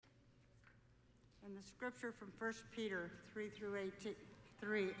And the scripture from 1 Peter 8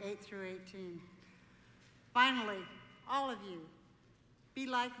 through 18. Finally, all of you, be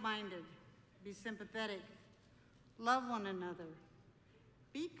like-minded, be sympathetic, love one another,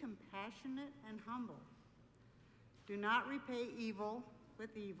 be compassionate and humble. Do not repay evil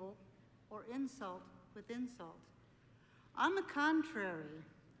with evil or insult with insult. On the contrary,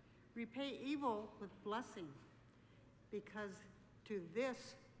 repay evil with blessing, because to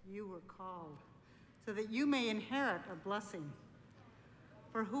this you were called, so that you may inherit a blessing.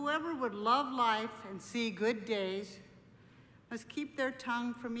 For whoever would love life and see good days must keep their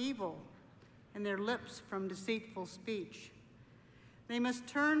tongue from evil and their lips from deceitful speech. They must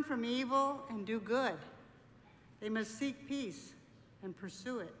turn from evil and do good. They must seek peace and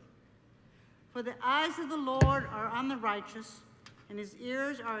pursue it. For the eyes of the Lord are on the righteous, and his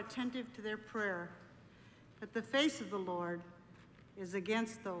ears are attentive to their prayer. But the face of the Lord is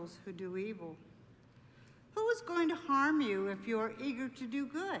against those who do evil. Who is going to harm you if you are eager to do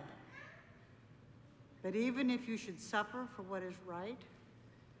good? But even if you should suffer for what is right,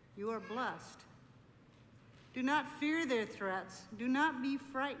 you are blessed. Do not fear their threats. Do not be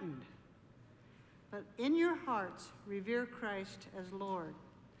frightened. But in your hearts, revere Christ as Lord.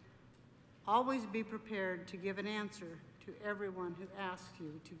 Always be prepared to give an answer to everyone who asks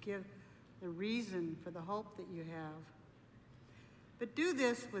you to give the reason for the hope that you have. But do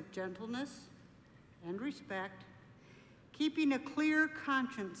this with gentleness and respect, keeping a clear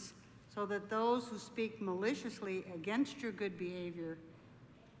conscience, so that those who speak maliciously against your good behavior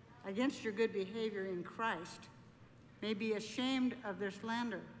in Christ may be ashamed of their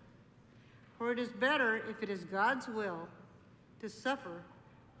slander. For it is better, if it is God's will, to suffer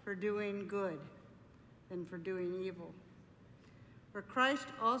for doing good than for doing evil. For Christ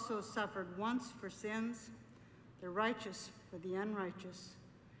also suffered once for sins, the righteous for the unrighteous,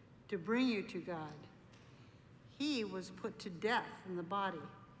 to bring you to God. He was put to death in the body,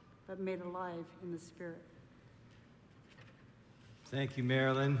 but made alive in the spirit. Thank you,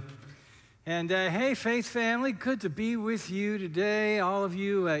 Marilyn. And hey, Faith family, good to be with you today, all of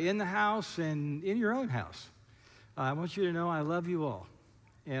you in the house and in your own house. I want you to know I love you all,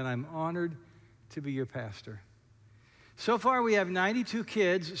 and I'm honored to be your pastor. So far, we have 92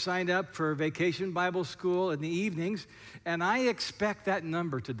 kids signed up for Vacation Bible School in the evenings, and I expect that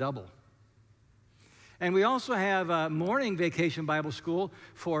number to double. And we also have morning Vacation Bible School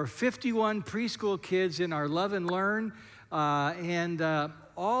for 51 preschool kids in our Love and Learn.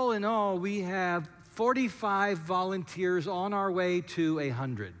 All in all, we have 45 volunteers on our way to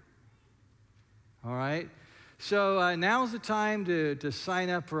 100. All right? So now's the time to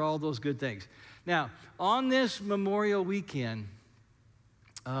sign up for all those good things. Now, on this Memorial Weekend,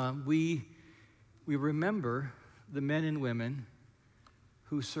 we remember the men and women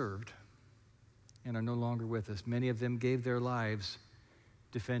who served and are no longer with us. Many of them gave their lives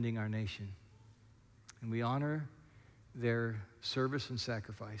defending our nation. And we honor their service and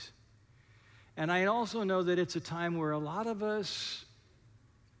sacrifice. And I also know that it's a time where a lot of us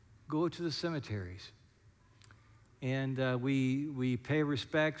go to the cemeteries and we pay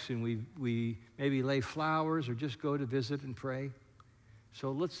respects, and we maybe lay flowers or just go to visit and pray.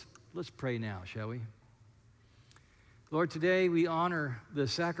 So let's pray now, shall we? Lord, today we honor the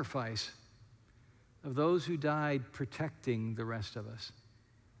sacrifice of those who died protecting the rest of us.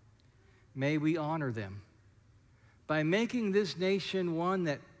 May we honor them by making this nation one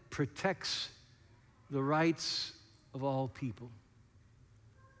that protects the rights of all people.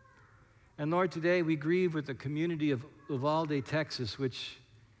 And Lord, today we grieve with the community of Uvalde, Texas, which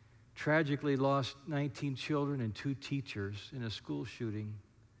tragically lost 19 children and 2 teachers in a school shooting.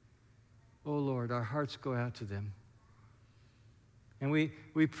 Oh Lord, our hearts go out to them. And we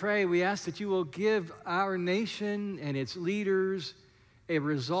pray, we ask that you will give our nation and its leaders a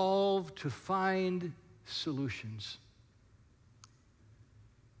resolve to find solutions.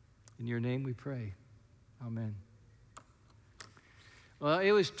 In your name we pray. Amen. Well,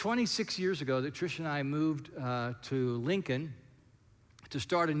 it was 26 years ago that Trish and I moved to Lincoln to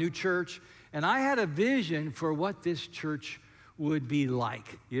start a new church, and I had a vision for what this church would be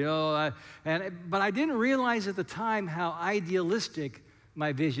like, but I didn't realize at the time how idealistic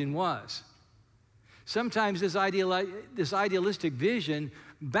my vision was. Sometimes this idealistic vision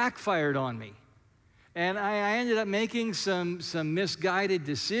backfired on me, and I ended up making some misguided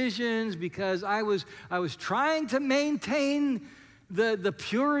decisions because I was trying to maintain the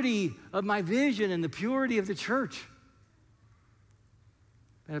purity of my vision and the purity of the church.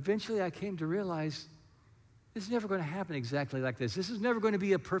 And eventually I came to realize this is never going to happen exactly like this. This is never going to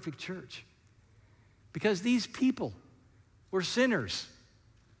be a perfect church because these people were sinners.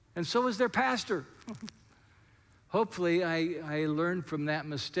 And so is their pastor. Hopefully, I learned from that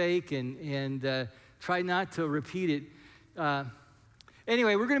mistake and try not to repeat it.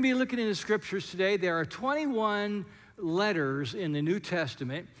 Anyway, we're going to be looking into scriptures today. There are 21 letters in the New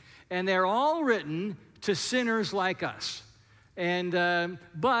Testament, and they're all written to sinners like us.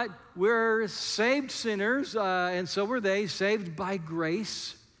 But we're saved sinners, and so were they, saved by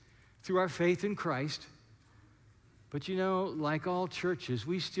grace through our faith in Christ. But you know, like all churches,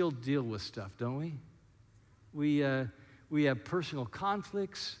 we still deal with stuff, don't we? We have personal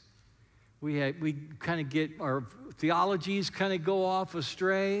conflicts. We kind of get our theologies kind of go off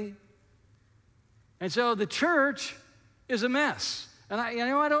astray. And so the church is a mess. And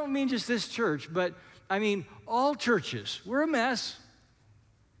I don't mean just this church, but I mean all churches. We're a mess,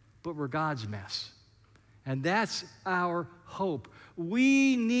 but we're God's mess. And that's our hope.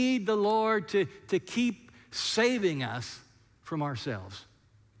 We need the Lord to keep saving us from ourselves.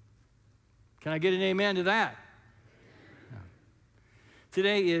 Can I get an amen to that? No.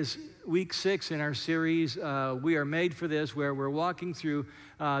 Today is week 6 in our series, We Are Made for This, where we're walking through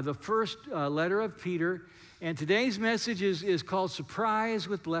the first letter of Peter. And today's message is called Surprise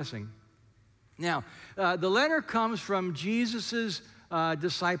with Blessing. Now, the letter comes from Jesus'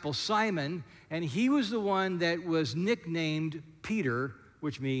 disciple Simon, and he was the one that was nicknamed Peter,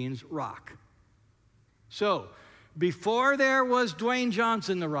 which means rock. So, before there was Dwayne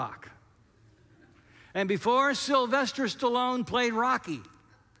Johnson, the Rock, and before Sylvester Stallone played Rocky,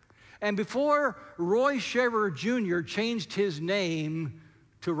 and before Roy Shaver Jr. changed his name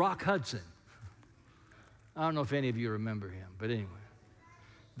to Rock Hudson, I don't know if any of you remember him, but anyway,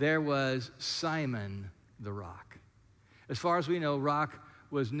 there was Simon the Rock. As far as we know, Rock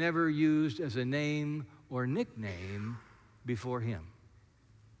was never used as a name or nickname before him.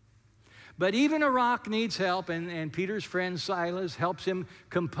 But even a rock needs help, and Peter's friend Silas helps him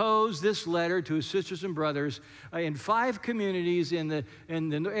compose this letter to his sisters and brothers in 5 communities in the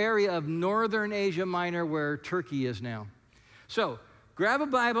area of northern Asia Minor where Turkey is now. So grab a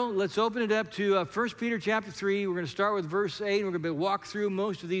Bible. Let's open it up to 1 Peter chapter 3. We're going to start with verse 8. We're going to walk through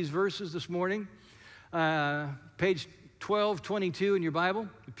most of these verses this morning. Page 1222 in your Bible,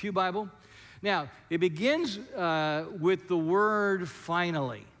 the Pew Bible. Now, it begins with the word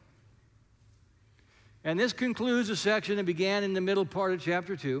finally. And this concludes a section that began in the middle part of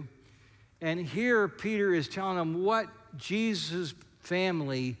chapter 2. And here Peter is telling them what Jesus'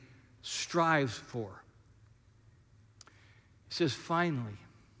 family strives for. He says, finally,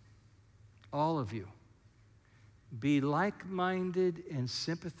 all of you, be like-minded and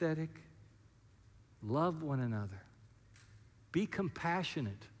sympathetic, love one another, be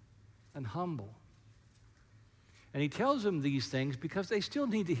compassionate and humble. And he tells them these things because they still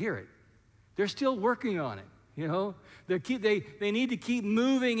need to hear it. They're still working on it, you know. They need to keep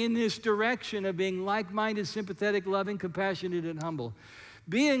moving in this direction of being like-minded, sympathetic, loving, compassionate, and humble.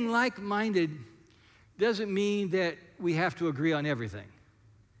 Being like-minded doesn't mean that we have to agree on everything,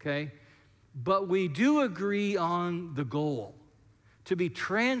 okay? But we do agree on the goal, to be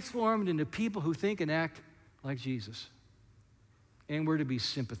transformed into people who think and act like Jesus. And we're to be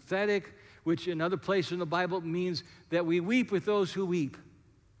sympathetic, which in other places in the Bible means that we weep with those who weep.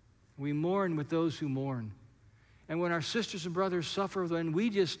 We mourn with those who mourn. And when our sisters and brothers suffer, then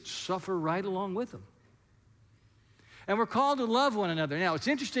we just suffer right along with them. And we're called to love one another. Now, it's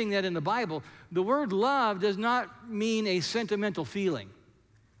interesting that in the Bible, the word love does not mean a sentimental feeling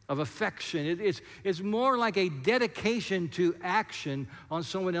of affection. It's more like a dedication to action on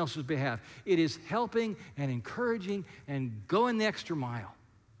someone else's behalf. It is helping and encouraging and going the extra mile.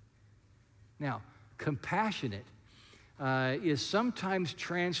 Now, compassionate is sometimes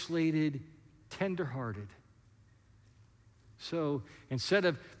translated tenderhearted. So instead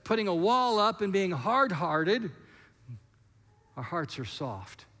of putting a wall up and being hard-hearted, our hearts are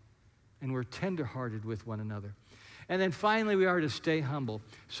soft and we're tenderhearted with one another. And then finally, we are to stay humble.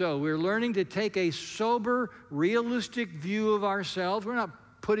 So we're learning to take a sober, realistic view of ourselves. We're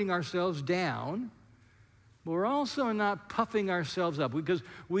not putting ourselves down, but we're also not puffing ourselves up because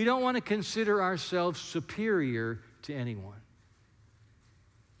we don't want to consider ourselves superior to anyone.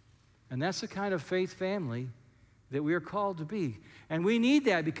 And that's the kind of faith family that we are called to be. And we need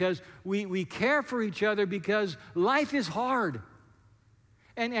that because we care for each other because life is hard.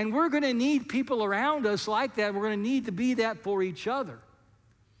 And we're going to need people around us like that. We're going to need to be that for each other.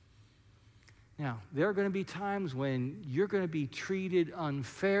 Now, there are going to be times when you're going to be treated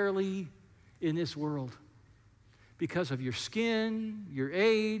unfairly in this world because of your skin, your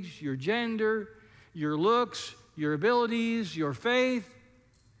age, your gender, your looks, your abilities, your faith.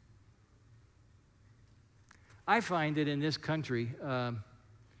 I find that in this country,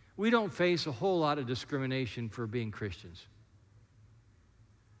 we don't face a whole lot of discrimination for being Christians.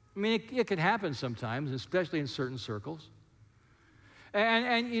 I mean, it can happen sometimes, especially in certain circles.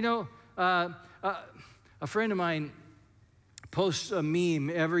 And you know, a friend of mine posts a meme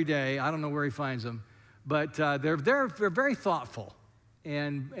every day. I don't know where he finds them, but they're very thoughtful,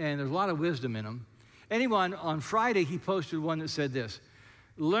 and there's a lot of wisdom in them. Anyone, on Friday, he posted one that said this: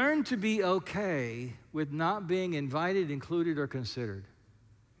 learn to be okay with not being invited, included, or considered.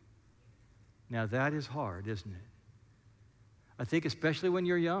 Now, that is hard, isn't it? I think especially when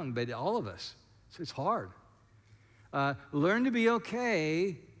you're young, but all of us, it's hard. Learn to be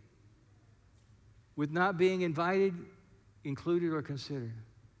okay with not being invited, included, or considered.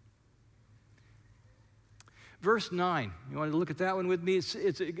 Verse 9, you want to look at that one with me?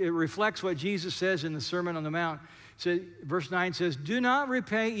 It reflects what Jesus says in the Sermon on the Mount. Verse 9 says, do not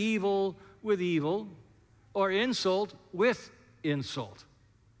repay evil with evil or insult with insult.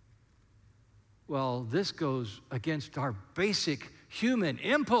 Well, this goes against our basic human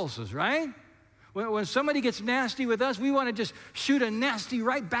impulses, right? When somebody gets nasty with us, we want to just shoot a nasty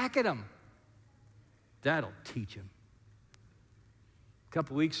right back at them. That'll teach them. A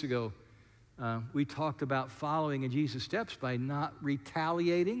couple weeks ago, we talked about following in Jesus' steps by not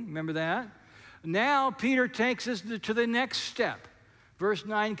retaliating. Remember that? Now, Peter takes us to the next step. Verse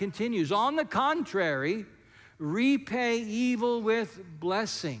 9 continues, on the contrary, repay evil with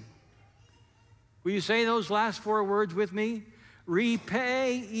blessing. Will you say those last 4 words with me?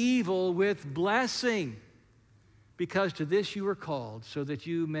 Repay evil with blessing, because to this you were called, so that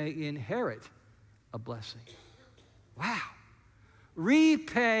you may inherit a blessing. Wow.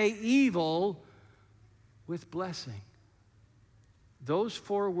 Repay evil with blessing. Those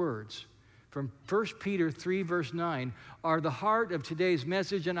 4 words from 1 Peter 3, verse 9, are the heart of today's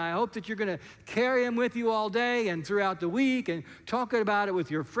message, and I hope that you're going to carry them with you all day and throughout the week and talk about it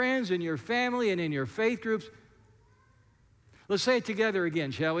with your friends and your family and in your faith groups. Let's say it together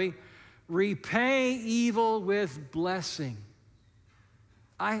again, shall we? Repay evil with blessing.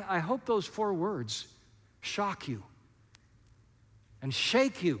 I hope those 4 words shock you and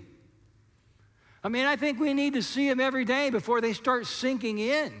shake you. I mean, I think we need to see them every day before they start sinking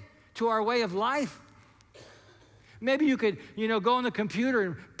in to our way of life. Maybe you could, go on the computer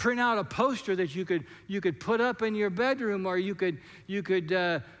and print out a poster that you could put up in your bedroom, or you could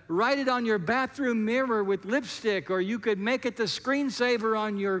write it on your bathroom mirror with lipstick, or you could make it the screensaver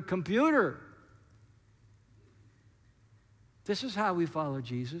on your computer. This is how we follow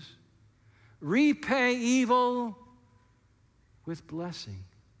Jesus. Repay evil with blessing.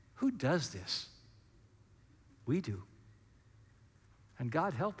 Who does this? We do. And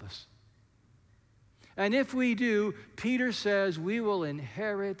God help us. And if we do, Peter says we will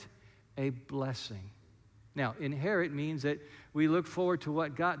inherit a blessing. Now, inherit means that we look forward to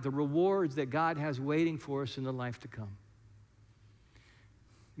the rewards that God has waiting for us in the life to come.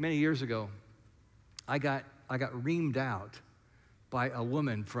 Many years ago, I got reamed out by a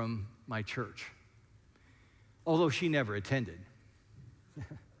woman from my church, although she never attended.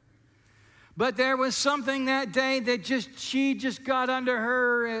 But there was something that day that she just got under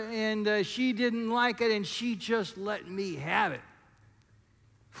her, and she didn't like it, and she just let me have it.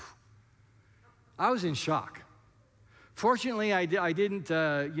 I was in shock. Fortunately, I didn't,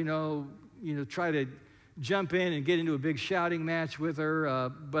 try to jump in and get into a big shouting match with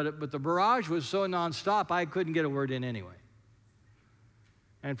her, but the barrage was so nonstop, I couldn't get a word in anyway.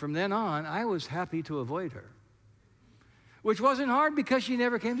 And from then on, I was happy to avoid her, which wasn't hard because she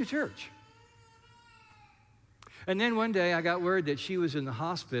never came to church. And then one day I got word that she was in the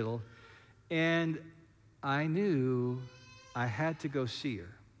hospital, and I knew I had to go see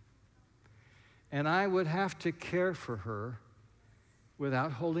her. And I would have to care for her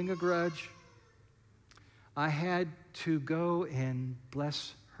without holding a grudge. I had to go and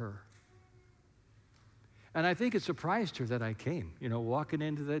bless her. And I think it surprised her that I came, walking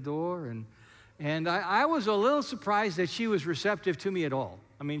into the door. And I was a little surprised that she was receptive to me at all.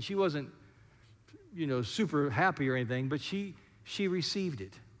 I mean, she wasn't super happy or anything, but she received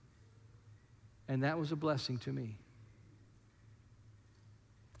it. And that was a blessing to me.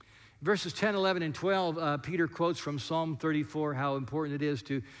 Verses 10, 11, and 12, Peter quotes from Psalm 34 how important it is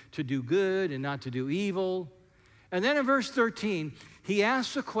to do good and not to do evil. And then in verse 13, he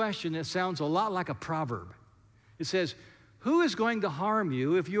asks a question that sounds a lot like a proverb. It says, who is going to harm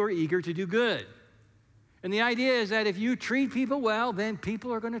you if you are eager to do good? And the idea is that if you treat people well, then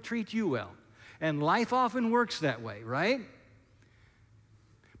people are going to treat you well. And life often works that way, right?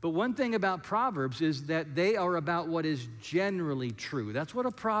 But one thing about Proverbs is that they are about what is generally true. That's what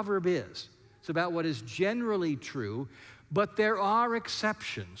a proverb is. It's about what is generally true. But there are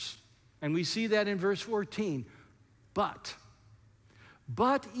exceptions. And we see that in verse 14. But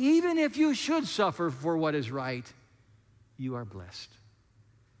even if you should suffer for what is right, you are blessed.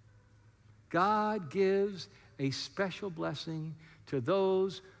 God gives a special blessing to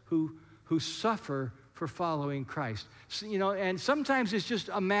those who suffer for following Christ. So, and sometimes it's just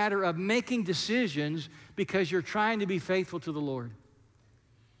a matter of making decisions because you're trying to be faithful to the Lord.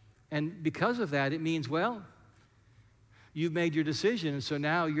 And because of that, it means, well, you've made your decision, and so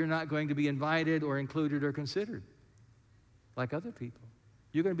now you're not going to be invited or included or considered like other people.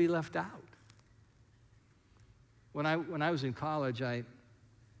 You're going to be left out. When I was in college, I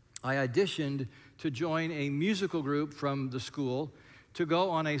auditioned to join a musical group from the school to go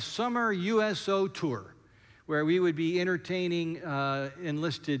on a summer USO tour where we would be entertaining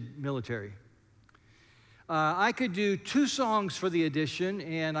enlisted military. I could do 2 songs for the audition,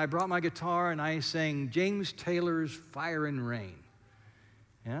 and I brought my guitar and I sang James Taylor's Fire and Rain.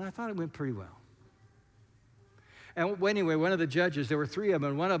 And I thought it went pretty well. And anyway, one of the judges, there were 3 of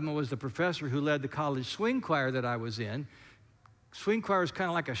them, and one of them was the professor who led the college swing choir that I was in. Swing choir is kind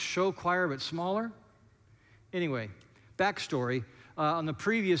of like a show choir, but smaller. Anyway, backstory. On the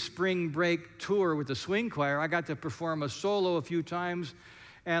previous spring break tour with the swing choir, I got to perform a solo a few times,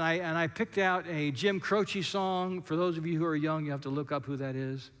 and I picked out a Jim Croce song. For those of you who are young, you have to look up who that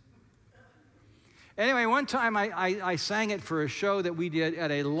is. Anyway, one time I sang it for a show that we did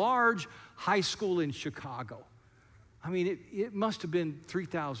at a large high school in Chicago. I mean, it must have been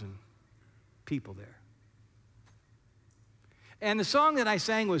 3,000 people there. And the song that I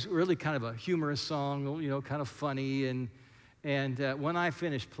sang was really kind of a humorous song, kind of funny. And when I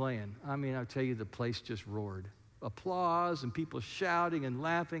finished playing, I mean, I'll tell you, the place just roared. Applause and people shouting and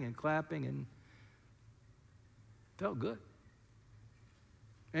laughing and clapping, and felt good.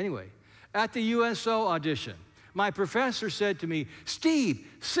 Anyway, at the USO audition, my professor said to me, "Steve,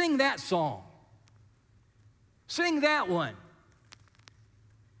 sing that song. Sing that one."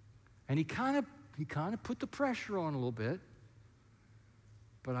 And he kind of put the pressure on a little bit,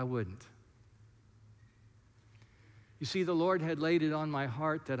 but I wouldn't. You see, the Lord had laid it on my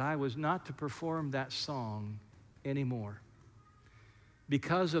heart that I was not to perform that song anymore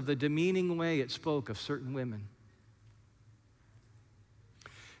because of the demeaning way it spoke of certain women.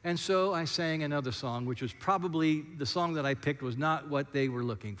 And so I sang another song, which was probably the song that I picked was not what they were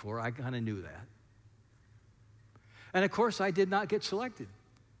looking for. I kind of knew that. And of course, I did not get selected.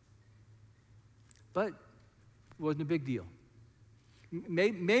 But it wasn't a big deal.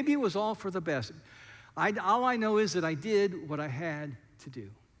 Maybe it was all for the best. All I know is that I did what I had to do.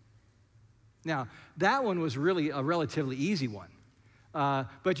 Now, that one was really a relatively easy one.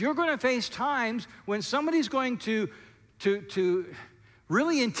 But you're going to face times when somebody's going to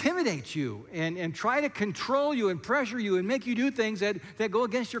really intimidate you and try to control you and pressure you and make you do things that go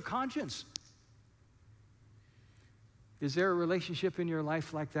against your conscience. Is there a relationship in your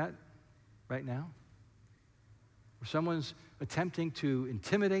life like that right now? Where someone's attempting to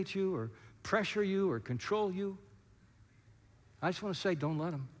intimidate you or pressure you or control you? I just want to say, don't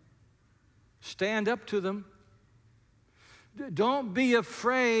let them. Stand up to them. Don't be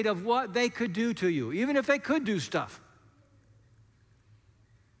afraid of what they could do to you, even if they could do stuff.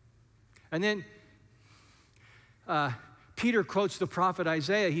 And then Peter quotes the prophet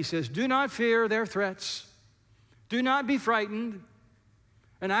Isaiah. He says, "Do not fear their threats. Do not be frightened."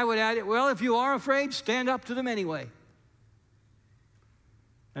 And I would add, well, if you are afraid, stand up to them anyway.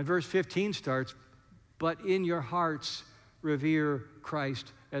 And verse 15 starts, "But in your hearts revere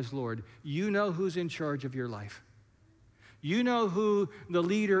Christ as Lord." You know who's in charge of your life. You know who the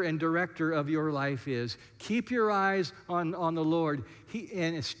leader and director of your life is. Keep your eyes on the Lord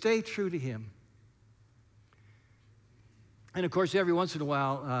and stay true to Him. And of course, every once in a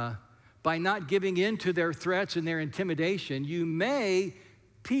while, by not giving in to their threats and their intimidation, you may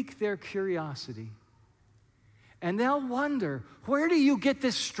pique their curiosity. And they'll wonder, where do you get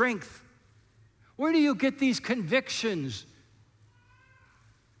this strength? Where do you get these convictions?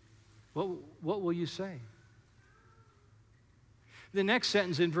 What will you say? The next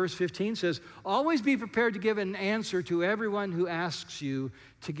sentence in verse 15 says, "Always be prepared to give an answer to everyone who asks you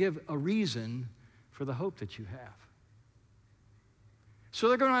to give a reason for the hope that you have." So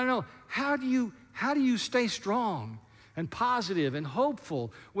they're going to know, how do you stay strong and positive and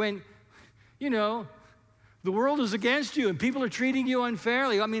hopeful when, the world is against you and people are treating you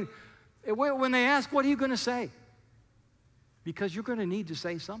unfairly? I mean, when they ask, what are you going to say? Because you're going to need to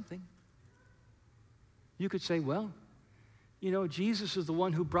say something. You could say, well, Jesus is the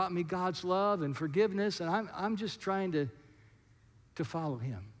one who brought me God's love and forgiveness, and I'm just trying to follow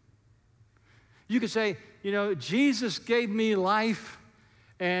Him. You could say, you know, Jesus gave me life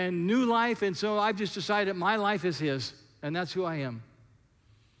and new life, and so I've just decided my life is his, and that's who I am.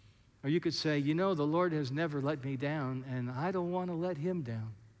 Or you could say, you know, the Lord has never let me down, and I don't want to let him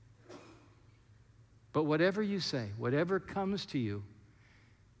down. But whatever you say, whatever comes to you,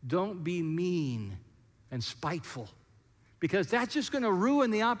 don't be mean and spiteful, because that's just going to ruin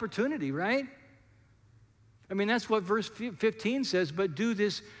the opportunity, right? I mean, that's what verse 15 says, but do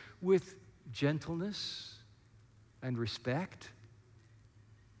this with gentleness and respect.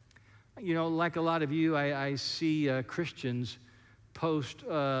 You know, like a lot of you, I see Christians post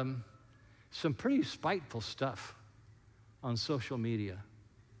some pretty spiteful stuff on social media.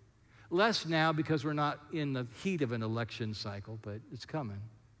 Less now because we're not in the heat of an election cycle, but it's coming.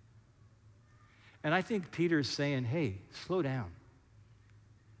 And I think Peter's saying, hey, slow down.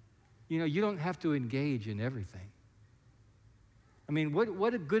 You know, you don't have to engage in everything. I mean,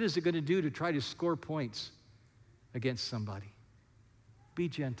 what good is it going to do to try to score points against somebody? Be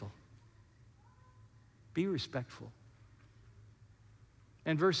gentle. Be respectful.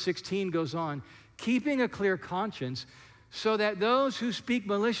 And verse 16 goes on, keeping a clear conscience, so that those who speak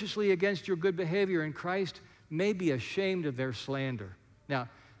maliciously against your good behavior in Christ may be ashamed of their slander. Now,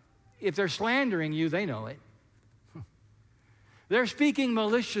 if they're slandering you, they know it. They're speaking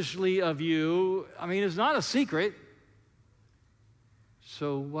maliciously of you. I mean, it's not a secret.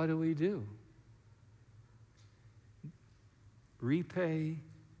 So what do? Repay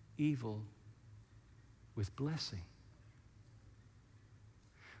evil with blessing.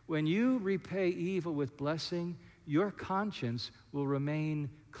 When you repay evil with blessing, your conscience will remain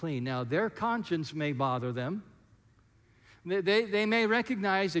clean. Now, their conscience may bother them. They may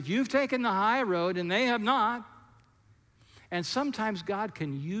recognize that you've taken the high road and they have not. And sometimes God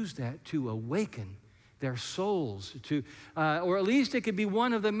can use that to awaken their souls, or at least it could be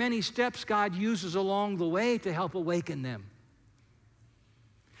one of the many steps God uses along the way to help awaken them.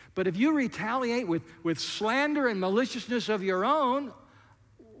 But if you retaliate with slander and maliciousness of your own,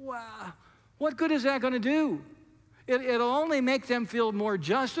 wow, what good is that going to do? It'll only make them feel more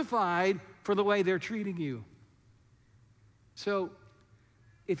justified for the way they're treating you. So,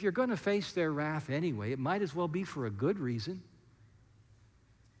 if you're going to face their wrath anyway, it might as well be for a good reason.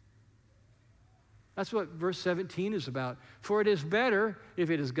 That's what verse 17 is about. For it is better, if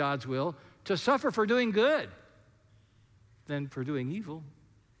it is God's will, to suffer for doing good than for doing evil.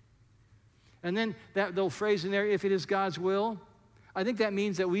 And then that little phrase in there, if it is God's will, I think that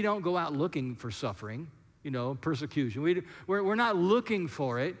means that we don't go out looking for suffering, you know, persecution. We're not looking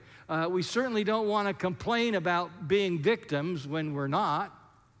for it. We certainly don't want to complain about being victims when we're not,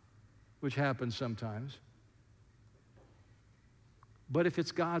 which happens sometimes. But if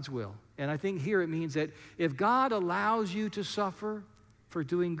it's God's will, and I think here it means that if God allows you to suffer for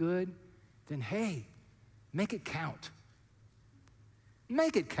doing good, then hey, make it count.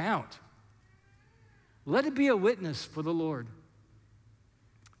 Make it count. Let it be a witness for the Lord.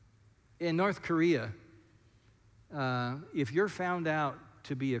 In North Korea, if you're found out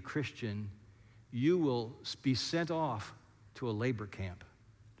to be a Christian, you will be sent off to a labor camp.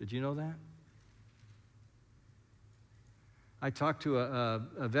 Did you know that? I talked to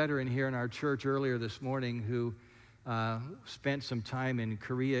a veteran here in our church earlier this morning who spent some time in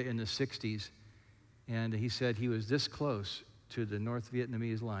Korea in the 60s, and he said he was this close to the North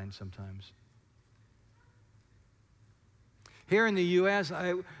Vietnamese line sometimes. Here in the U.S.,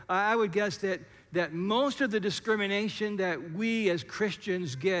 I would guess that most of the discrimination that we as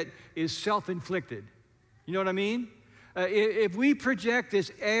Christians get is self-inflicted. You know what I mean? If we project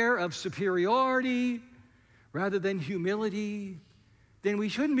this air of superiority rather than humility, then we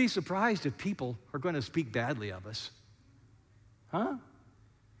shouldn't be surprised if people are going to speak badly of us. Huh?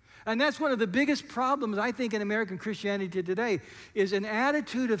 And that's one of the biggest problems, I think, in American Christianity today, is an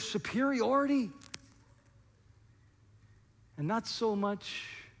attitude of superiority and not so much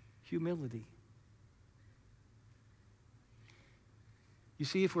humility. You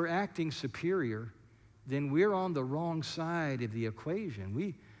see, if we're acting superior, then we're on the wrong side of the equation.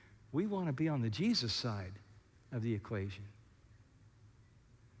 We want to be on the Jesus side of the equation.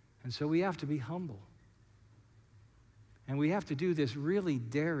 And so we have to be humble. And we have to do this really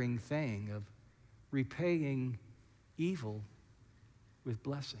daring thing of repaying evil with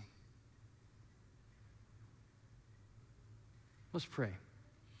blessing. Let's pray.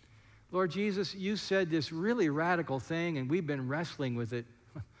 Lord Jesus, you said this really radical thing, and we've been wrestling with it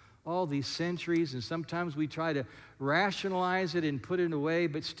all these centuries, and sometimes we try to rationalize it and put it away,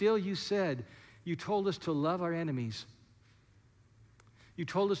 but still you said, you told us to love our enemies. You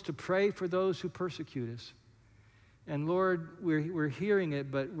told us to pray for those who persecute us. And Lord, we're hearing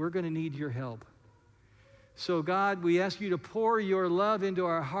it, but we're going to need your help. So God, we ask you to pour your love into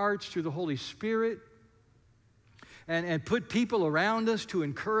our hearts through the Holy Spirit, and put people around us to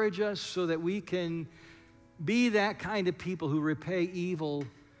encourage us so that we can be that kind of people who repay evil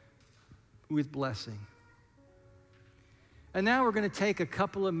with blessing. And now we're going to take a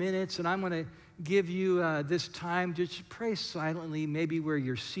couple of minutes, and I'm going to give you this time to just pray silently, maybe where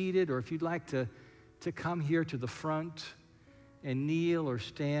you're seated, or if you'd like to come here to the front and kneel or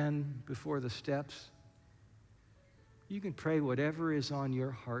stand before the steps. You can pray whatever is on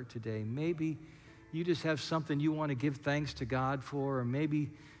your heart today. Maybe you just have something you want to give thanks to God for, or maybe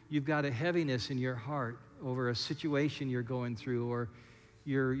you've got a heaviness in your heart over a situation you're going through, or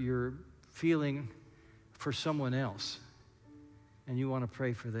you're feeling for someone else, and you want to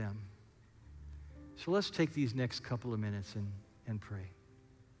pray for them. So let's take these next couple of minutes and pray.